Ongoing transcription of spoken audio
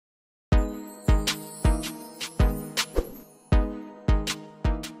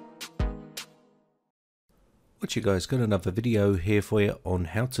What you guys, got another video here for you on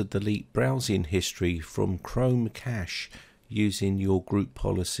how to delete browsing history from Chrome cache using your group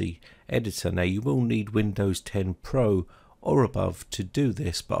policy editor. Now you will need Windows 10 Pro or above to do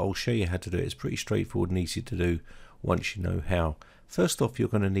this, but I'll show you how to do it. It's pretty straightforward and easy to do once you know how. First off, you're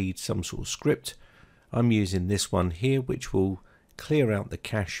going to need some sort of script. I'm using this one here, which will clear out the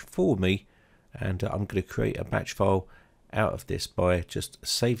cache for me, and I'm going to create a batch file out of this by just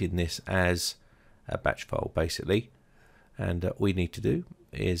saving this as a batch file basically. And all we need to do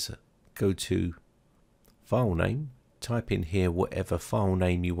is go to file name, type in here whatever file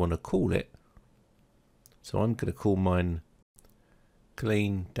name you want to call it. So I'm going to call mine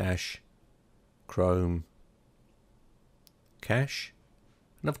clean-chrome cache,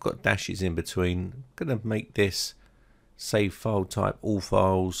 and I've got dashes in between. I'm going to make this save file type all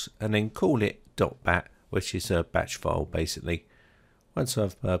files and then call it .bat, which is a batch file basically. Once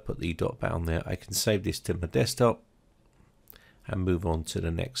I've put the .bat on there, I can save this to my desktop and move on to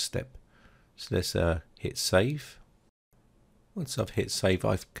the next step. So let's hit save. Once I've hit save,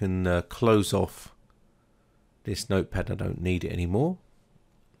 I can close off this notepad. I don't need it anymore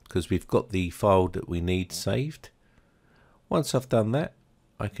because we've got the file that we need saved. Once I've done that,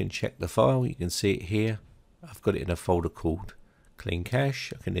 I can check the file. You can see it here. I've got it in a folder called clean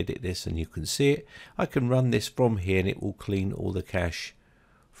cache. I can edit this and you can see it. I can run this from here and it will clean all the cache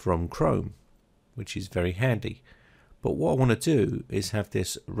from Chrome, which is very handy. But what I want to do is have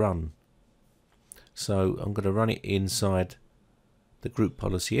this run. So I'm going to run it inside the group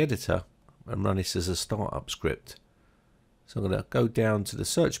policy editor and run this as a startup script. So I'm going to go down to the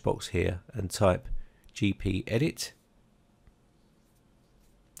search box here and type gpedit.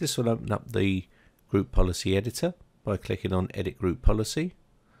 This will open up the group policy editor by clicking on edit group policy.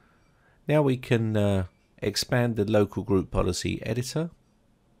 Now we can expand the local group policy editor.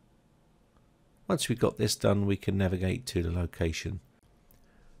 Once we've got this done, we can navigate to the location.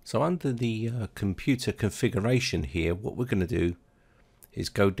 So under the computer configuration here, what we're going to do is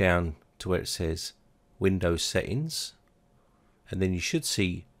go down to where it says Windows settings, and then you should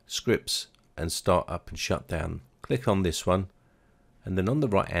see scripts and start up and shut down. Click on this one, and then on the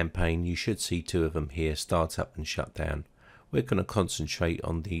right hand pane you should see two of them here, start up and shut down. We're going to concentrate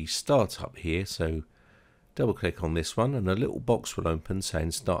on the startup here, so double click on this one and a little box will open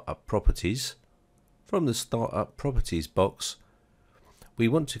saying startup properties. From the startup properties box, we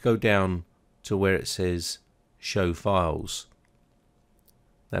want to go down to where it says show files.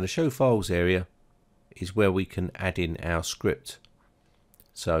 Now the show files area is where we can add in our script.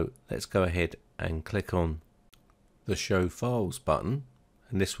 So let's go ahead and click on the show files button,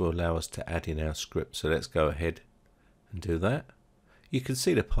 and this will allow us to add in our script. So let's go ahead and do that. You can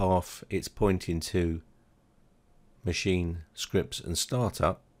see the path it's pointing to machine, scripts and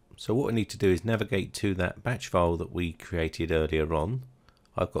startup. So what we need to do is navigate to that batch file that we created earlier on.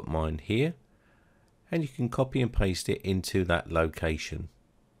 I've got mine here, and you can copy and paste it into that location.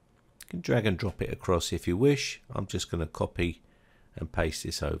 You can drag and drop it across if you wish. I'm just going to copy and paste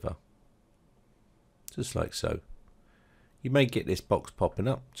this over, just like so. You may get this box popping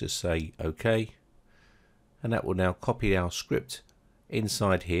up, just say OK, and that will now copy our script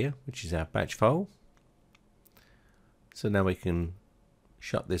inside here, which is our batch file. So now we can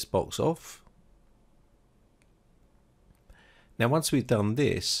shut this box off. Now once we've done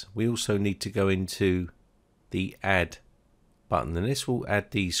this, we also need to go into the add button, and this will add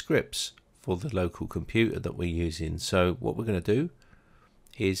the scripts for the local computer that we're using. So what we're going to do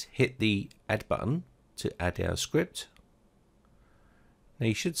is hit the add button to add our script. Now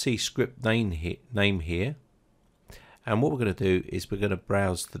you should see script name here, and what we're going to do is we're going to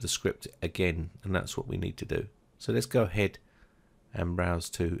browse to the script again, and that's what we need to do. So let's go ahead and browse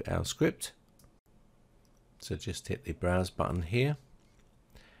to our script. So just hit the browse button here,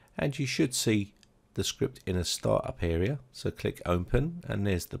 and you should see the script in a startup area. So click open, and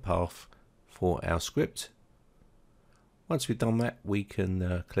there's the path for our script. Once we've done that, we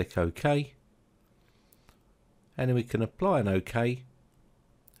can click OK, and then we can apply an OK,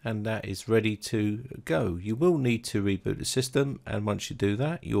 and that is ready to go. You will need to reboot the system, and once you do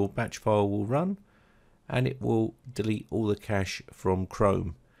that, your batch file will run and it will delete all the cache from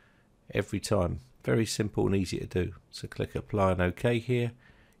Chrome every time. Very simple and easy to do. So click apply and OK here.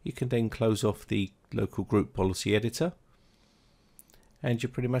 You can then close off the local group policy editor, and you're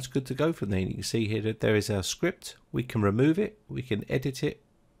pretty much good to go from there. You can see here that there is our script. We can remove it, we can edit it,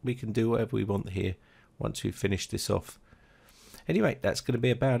 we can do whatever we want here once we've finished this off. Anyway, that's going to be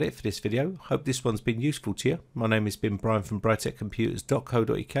about it for this video. Hope this one's been useful to you. My name has been Brian from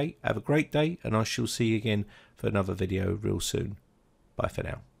briteccomputers.co.uk. Have a great day, and I shall see you again for another video real soon. Bye for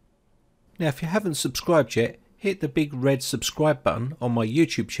now. Now, if you haven't subscribed yet, hit the big red subscribe button on my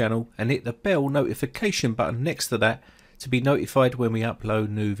YouTube channel and hit the bell notification button next to that to be notified when we upload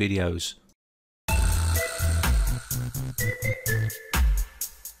new videos.